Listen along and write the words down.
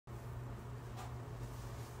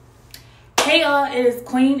Hey y'all, it is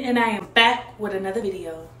Queen and I am back with another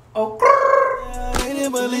video. Oh, yeah, they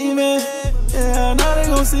didn't believe me. Yeah, now they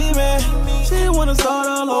gon' see me. She wanna start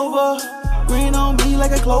all over. Green on me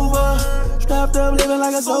like a clover. Strapped up, living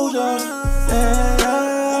like a soldier.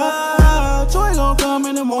 Yeah, joy gon' come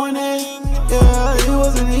in the morning. Yeah, it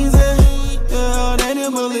wasn't easy. Yeah, they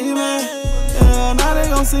didn't believe me. Yeah, now they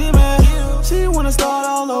gon' see me. She wanna start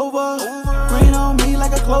all over. Green on me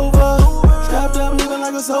like a clover. Strapped up, living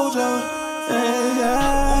like a soldier.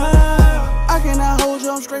 Yeah, I cannot hold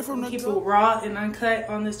you. I'm straight from the keep it raw and uncut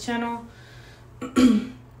on this channel.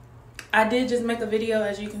 I did just make a video.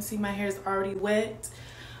 As you can see, my hair is already wet.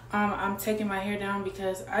 I'm taking my hair down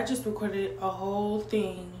because I just recorded a whole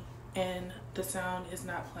thing and the sound is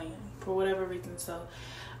not playing for whatever reason. So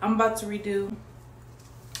I'm about to redo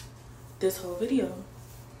this whole video.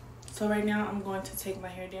 So right now I'm going to take my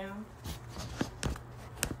hair down.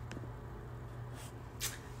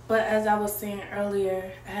 But as I was saying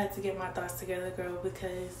earlier, I had to get my thoughts together, girl,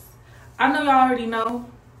 because I know y'all already know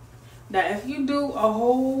that if you do a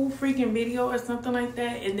whole freaking video or something like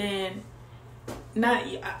that and then not,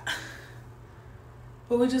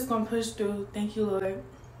 but we're just gonna push through. Thank you, Lord.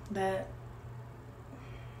 Thank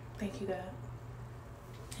you, God.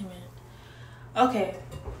 Amen. Okay,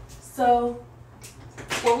 so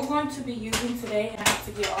what we're going to be using today, and I have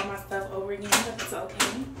to get all my stuff over again, but it's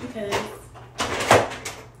okay because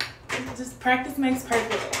just practice makes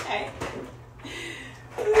perfect, okay?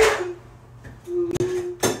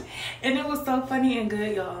 And it was so funny and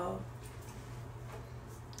good, y'all.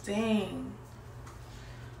 Dang.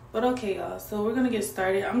 But okay, y'all, so we're gonna get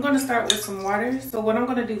started. I'm gonna start with some water. So what I'm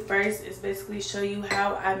gonna do first is basically show you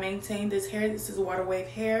how I maintain this hair. This is water wave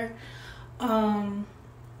hair.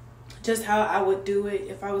 Just how I would do it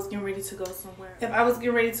if I was getting ready to go somewhere. If I was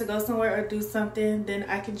getting ready to go somewhere or do something, then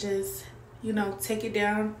I can just, you know, take it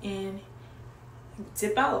down and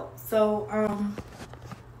dip out. So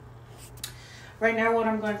right now what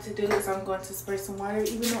I'm going to do is I'm going to spray some water.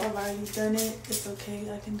 Even though I've already done it, it's okay.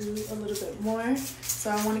 I can do a little bit more.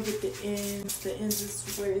 So I want to get the ends. The ends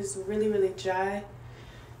is where it's really dry.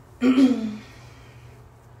 I'm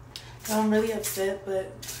really upset,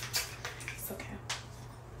 but it's okay.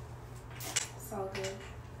 It's all good.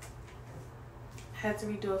 Had to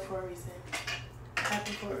redo it for a reason.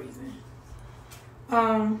 Happened for a reason.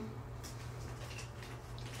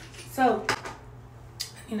 So I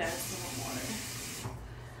need to add some more water.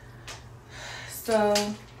 So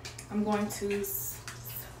I'm going to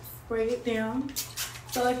spray it down.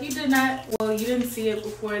 So if you did not, well, you didn't see it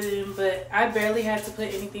before then, but I barely had to put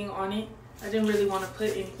anything on it. I didn't really want to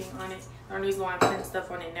put anything on it. The only reason why I'm putting stuff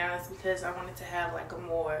on it now is because I wanted to have like a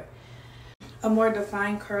more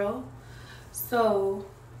defined curl. So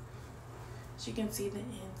as you can see, the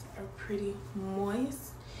ends are pretty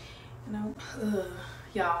moist. And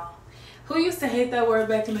y'all, who used to hate that word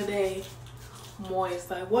back in the day?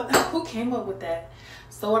 Moist. Like, what? Who came up with that?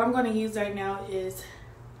 So what I'm going to use right now is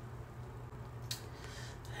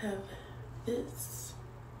have this,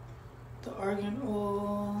 the argan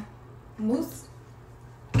oil mousse.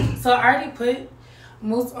 So I already put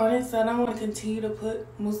mousse on it, so I don't want to continue to put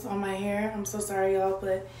mousse on my hair. I'm so sorry, y'all,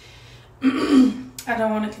 but I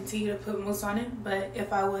don't want to continue to put mousse on it. But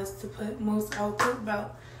if I was to put mousse, I would put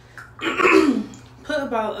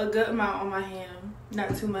about a good amount on my hand,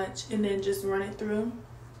 not too much, and then just run it through.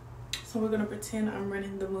 So we're gonna pretend I'm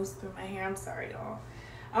running the mousse through my hair. I'm sorry, y'all.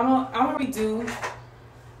 I'm gonna redo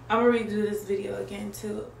this video again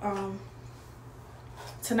too.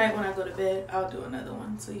 Tonight when I go to bed, I'll do another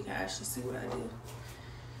one so you can actually see what I do.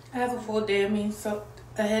 I have a full day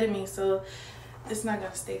ahead of me, so it's not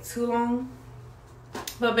gonna stay too long.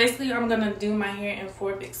 But basically, I'm gonna do my hair in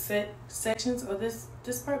 4 big sections. Oh, this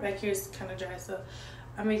part back here is kind of dry, so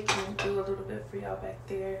I'm making do a little bit for y'all back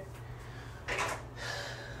there.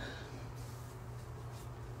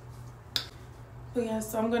 But yeah,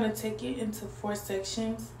 so I'm gonna take it into 4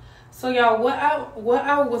 sections. So y'all, what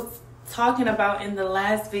I was talking about in the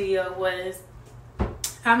last video was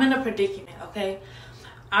I'm in a predicament. Okay,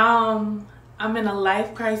 I'm in a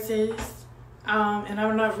life crisis. And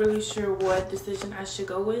I'm not really sure what decision I should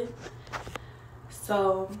go with.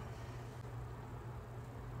 So,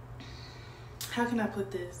 how can I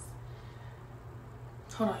put this?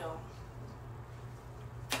 Hold on, y'all.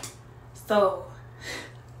 So,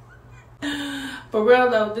 for real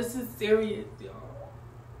though, this is serious, y'all.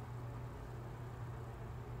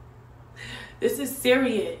 This is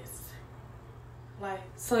serious. Like,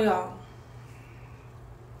 so y'all,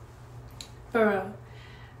 for real.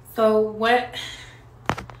 So what,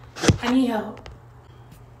 I need help.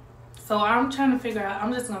 So I'm trying to figure out,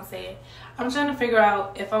 I'm just gonna say it, I'm trying to figure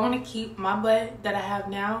out if I want to keep my butt that I have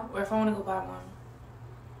now or if I want to go buy one.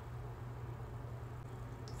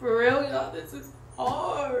 For real, y'all, this is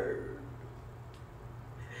hard.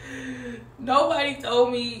 Nobody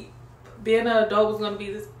told me being an adult was gonna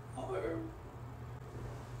be this hard.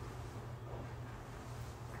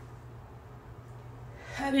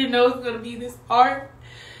 I didn't know it was gonna be this hard.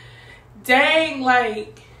 Dang,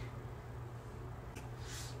 like.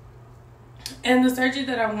 And the surgery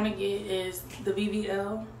that I want to get is the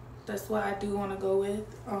BBL. That's what I do want to go with.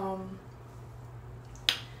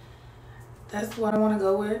 That's what I want to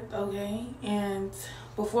go with, okay? And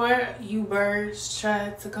before you birds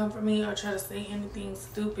try to come for me or try to say anything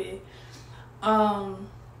stupid, I'm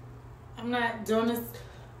not doing this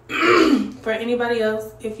for anybody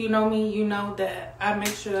else. If you know me, you know that I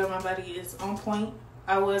make sure that my body is on point.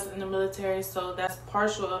 I was in the military, so that's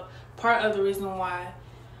part of the reason why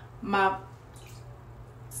my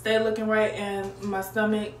stay looking right, and my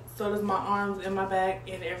stomach, so does my arms and my back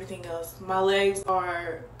and everything else. My legs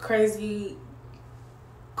are crazy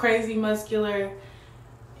muscular,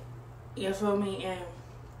 you feel me? And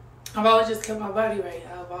I've always just kept my body right.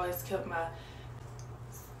 I've always kept my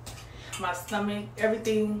stomach,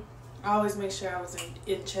 everything. I always make sure I was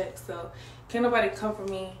in check, so can't nobody come for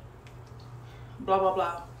me, blah blah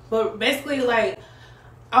blah. But basically, like,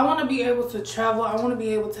 I want to be able to travel. I want to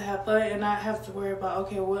be able to have fun and not have to worry about,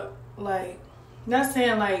 okay, what, like, not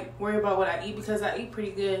saying, like, worry about what I eat, because I eat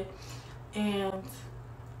pretty good. And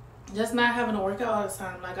just not having to work out all the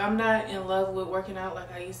time. Like, I'm not in love with working out like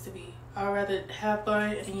I used to be. I'd rather have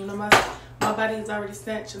fun, and, you know, my body is already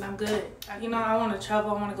snatched, and I'm good. You know, I want to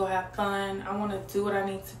travel. I want to go have fun. I want to do what I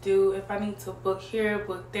need to do. If I need to book here,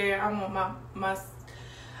 book there, I want my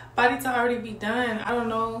body to already be done. I don't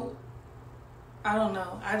know.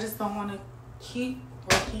 I just don't want to keep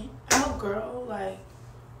working out, girl. Like,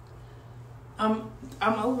 I'm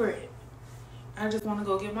over it. I just want to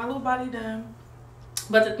go get my little body done.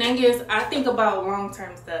 But the thing is, I think about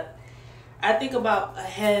long-term stuff. I think about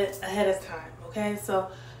ahead of time, okay? So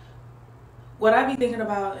what I be thinking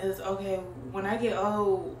about is, okay, when I get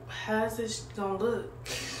old, how's this gonna look?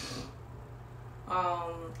 Is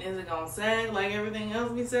it gonna sag like everything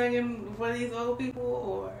else be sagging for these old people,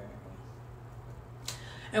 or?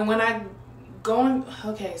 And when I go,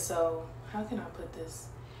 okay, so how can I put this?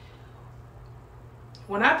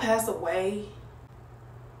 When I pass away,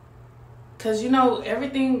 because, you know,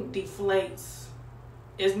 everything deflates.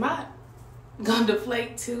 Is mine gonna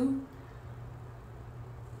deflate too?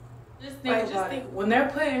 Just think about it. When they're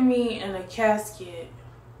putting me in a casket,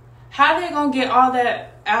 how they gonna get all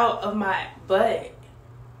that out of my butt?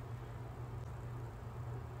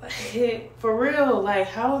 For real, like,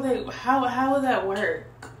 how will that work?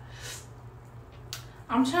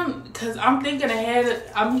 I'm trying, because I'm thinking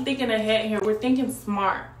ahead here. We're thinking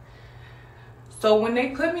smart. So when they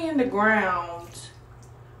put me in the ground,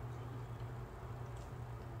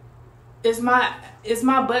 is my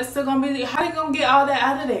butt still gonna be? How they gonna get all that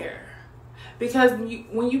out of there? Because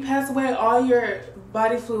when you pass away, all your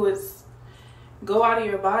body fluids go out of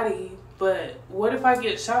your body. But what if I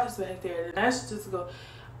get shots back there? Then that's just go.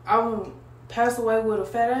 I won't pass away with a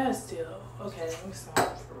fat ass still. Okay, let me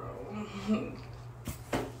stop for real.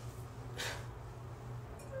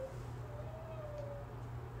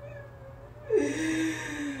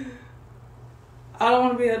 I don't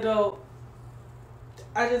want to be an adult.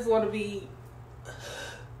 I just want to be.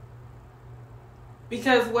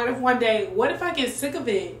 Because what if I get sick of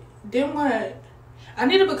it? Then what? I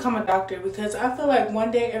need to become a doctor, because I feel like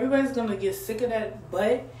one day everybody's gonna get sick of that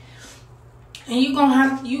butt, and you gonna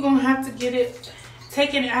have to get it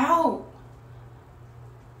taken out.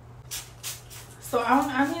 So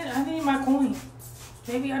I need my coin.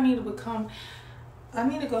 Maybe I need to go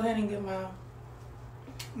ahead and get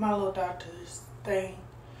my little doctor's thing.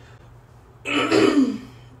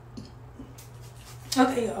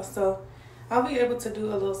 Okay, y'all, so I'll be able to do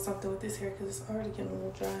a little something with this hair because it's already getting a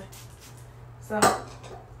little dry. So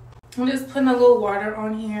I'm just putting a little water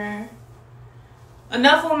on here.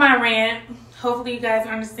 Enough of my rant. Hopefully you guys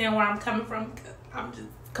understand where I'm coming from. I'm just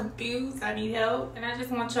confused. I need help. And I just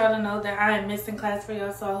want y'all to know that I am missing class for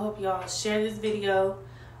y'all. So I hope y'all share this video.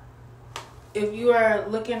 If you are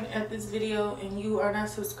looking at this video and you are not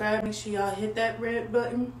subscribed, make sure y'all hit that red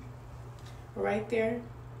button right there.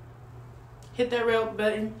 Hit that red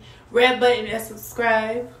button and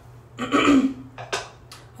subscribe. I'm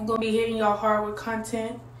gonna be hitting y'all hard with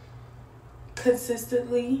content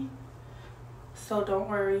consistently, so don't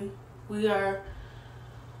worry. We're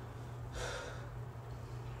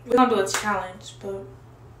gonna do a challenge, but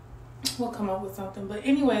we'll come up with something. But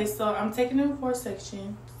anyway, so I'm taking it in 4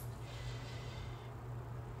 sections.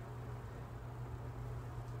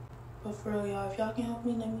 But for real, y'all, if y'all can help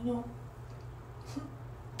me, let me know.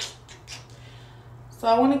 So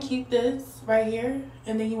I want to keep this right here,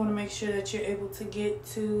 and then you want to make sure that you're able to get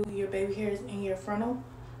to your baby hairs in your frontal.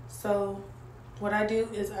 So what I do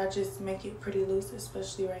is I just make it pretty loose,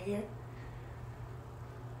 especially right here.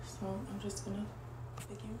 So I'm just gonna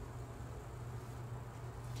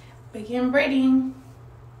begin braiding.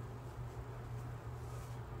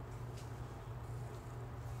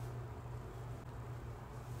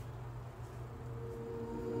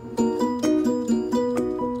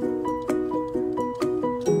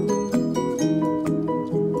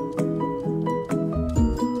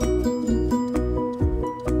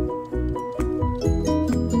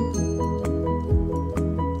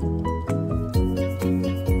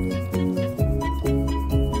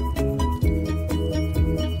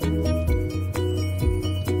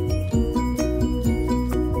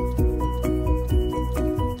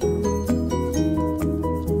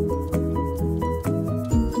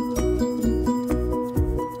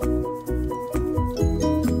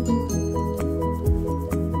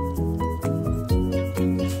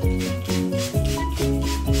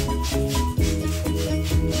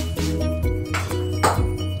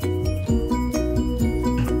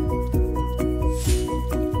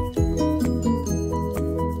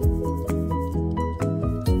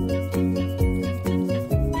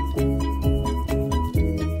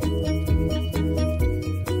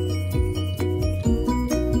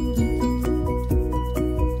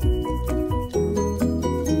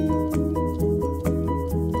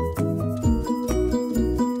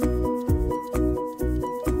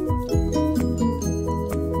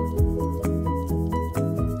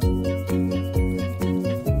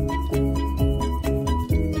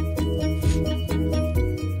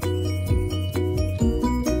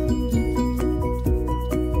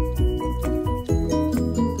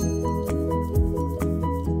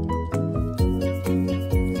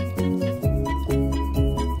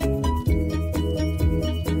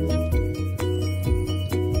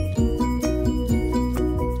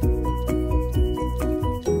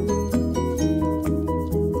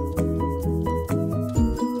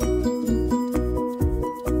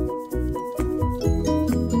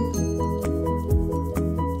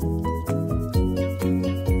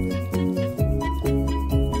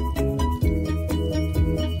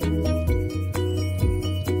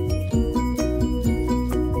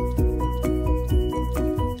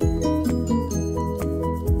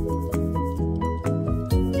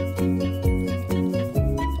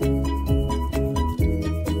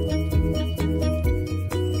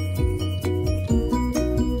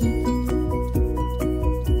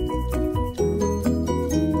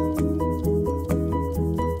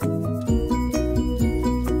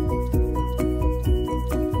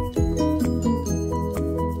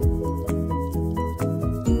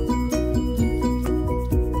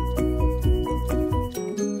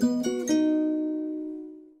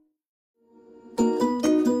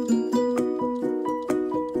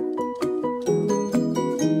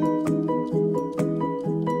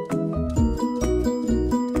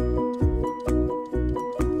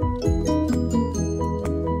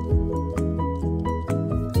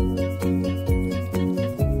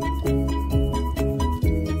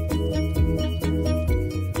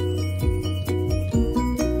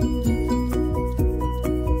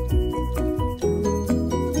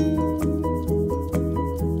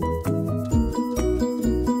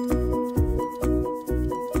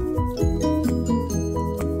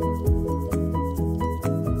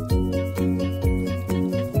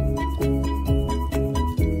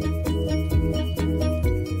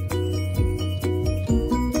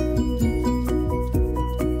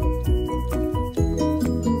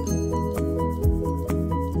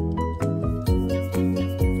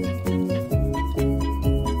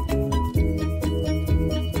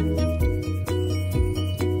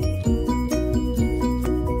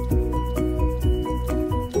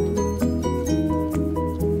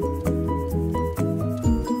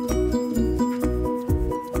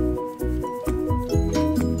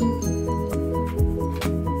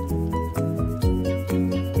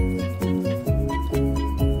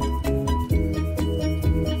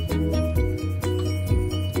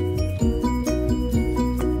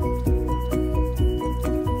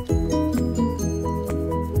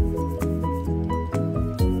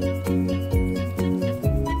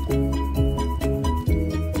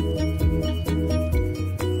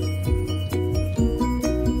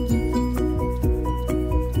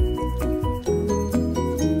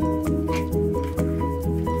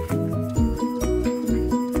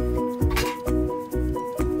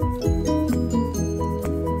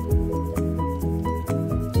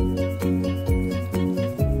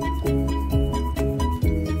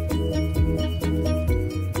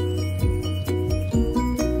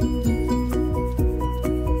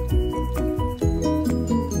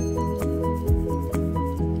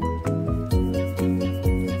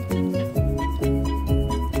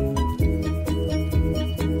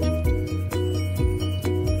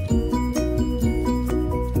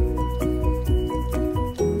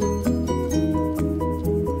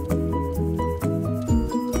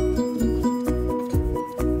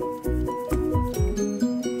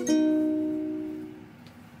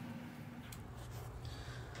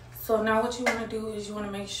 what you want to do is you want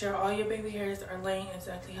to make sure all your baby hairs are laying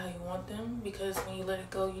exactly how you want them, because when you let it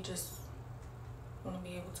go, you just want to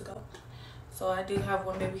be able to go. So I do have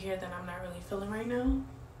one baby hair that I'm not really feeling right now,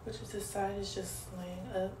 which is this side is just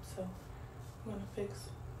laying up. So I'm going to fix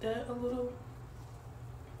that a little.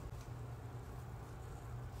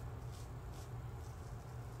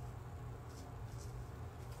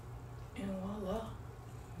 And voila,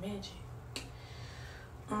 magic.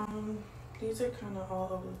 These are kind of all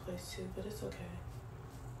over the place too, but it's okay.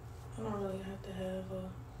 I don't really have to have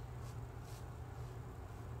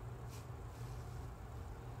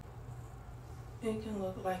it can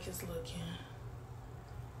look like it's looking,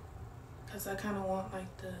 because I kind of want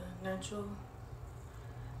like the natural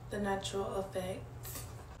effect.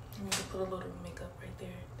 I need to put a little makeup right there,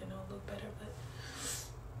 then it'll look better.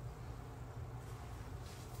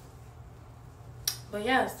 But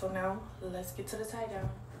yeah, so now let's get to the tie down.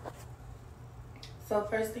 So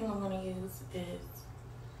first thing I'm gonna use is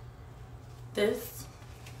this.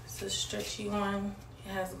 It's a stretchy one.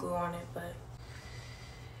 It has glue on it, but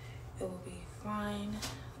it will be fine.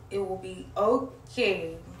 It will be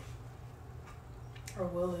okay. Or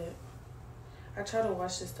will it? I try to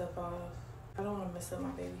wash this stuff off. I don't want to mess up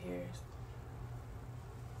my baby hairs.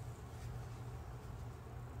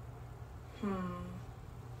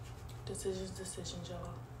 Decisions,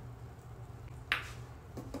 y'all.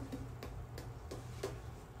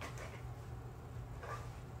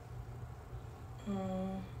 Do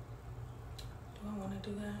I want to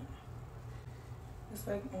do that? It's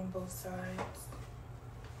like on both sides.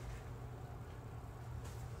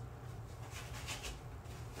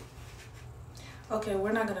 Okay,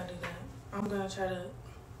 we're not gonna do that. I'm gonna try to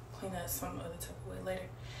clean that some other type of way later.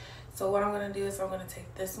 So what I'm gonna do is I'm gonna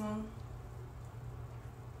take this one.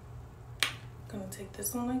 Gonna take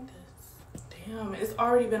this one like this. Damn, it's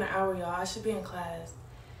already been an hour, y'all. I should be in class.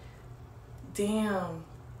 Damn.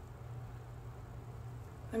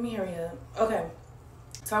 Let me hurry up. Okay,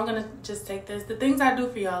 so I'm gonna just take this. The things I do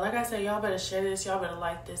for y'all, like I said, y'all better share this. Y'all better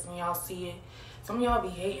like this when y'all see it. Some of y'all be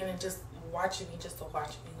hating and just watching me just to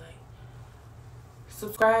watch me. Like,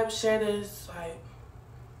 subscribe, share this. Like,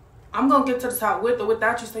 I'm gonna get to the top with or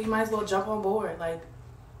without you, so you might as well jump on board. Like,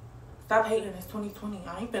 stop hating. It's 2020.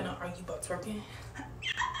 I ain't finna argue about twerking.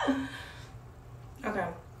 Okay.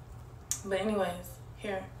 But anyways,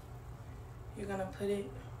 here. You're gonna put it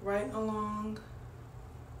right along.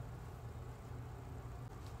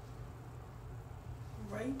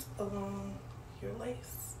 Right along your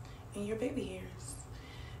lace and your baby hairs.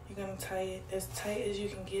 You're gonna tie it as tight as you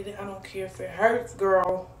can get it. I don't care if it hurts,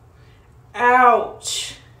 girl.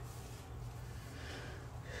 Ouch.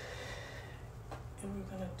 And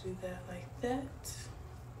we're gonna do that like that.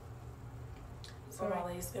 So my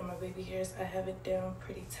lace and my baby hairs, I have it down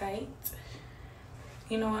pretty tight.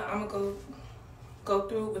 You know what? I'm gonna go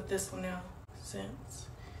through it with this one now, since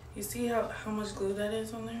you see how much glue that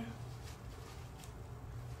is on there.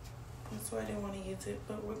 That's why I didn't want to use it,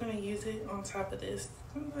 but we're gonna use it on top of this.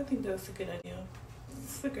 I think that's a good idea.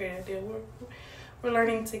 It's a great idea. We're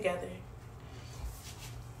learning together.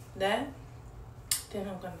 That. Then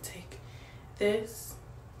I'm gonna take this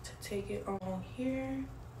to take it on here.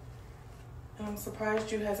 And I'm surprised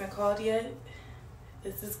Drew hasn't called yet.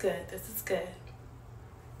 This is good. This is good.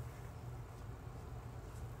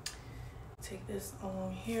 Take this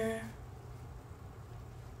along here.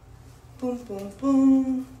 Boom, boom,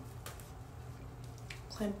 boom.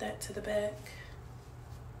 Clamp that to the back.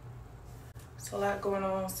 It's a lot going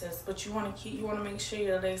on, sis, but you want to make sure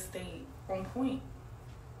your legs stay on point,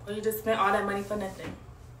 or you just spent all that money for nothing.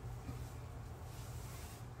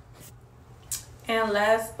 And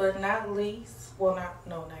last but not least, well, not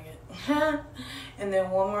yet. And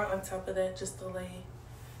then one more on top of that, just to lay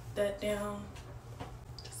that down,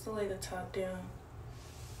 just to lay the top down.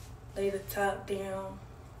 Lay the top down.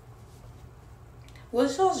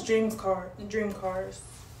 What's y'all's dream cars?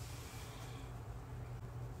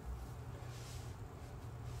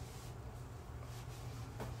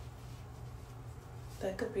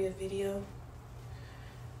 That could be a video.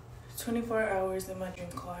 24 hours in my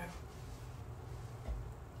dream car.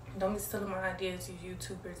 Don't be stealing my ideas, you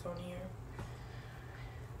YouTubers on here.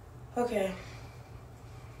 Okay.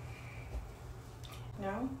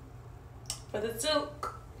 Now, for the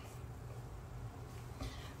silk.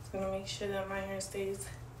 Gonna make sure that my hair stays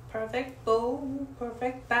perfect,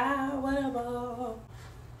 perfect by whatever.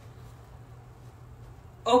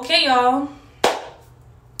 Okay, y'all,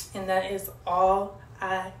 and that is all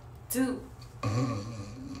I do.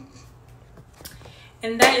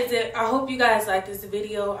 And that is it. I hope you guys liked this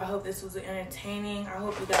video. I hope this was entertaining. I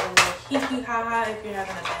hope you got a little hee ha ha if you're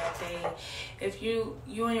having a bad day. If you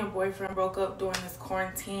and your boyfriend broke up during this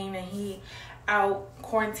quarantine and he out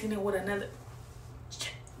quarantining with another,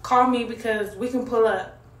 call me because we can pull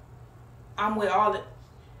up. I'm with all it.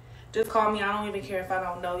 Just call me. I don't even care if I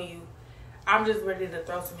don't know you. I'm just ready to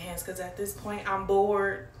throw some hands because at this point I'm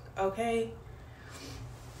bored. Okay?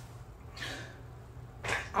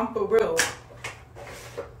 I'm for real.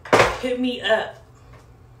 Hit me up.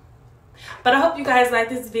 But I hope you guys like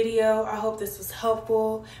this video. I hope this was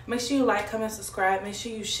helpful. Make sure you like, comment, subscribe. Make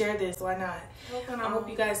sure you share this. Why not? I hope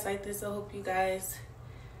you guys like this. I hope you guys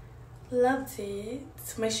loved it.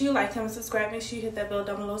 Make sure you like, comment, subscribe. Make sure you hit that bell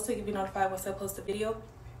down below so you can be notified once I post a video.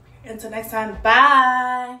 Until next time,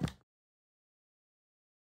 bye.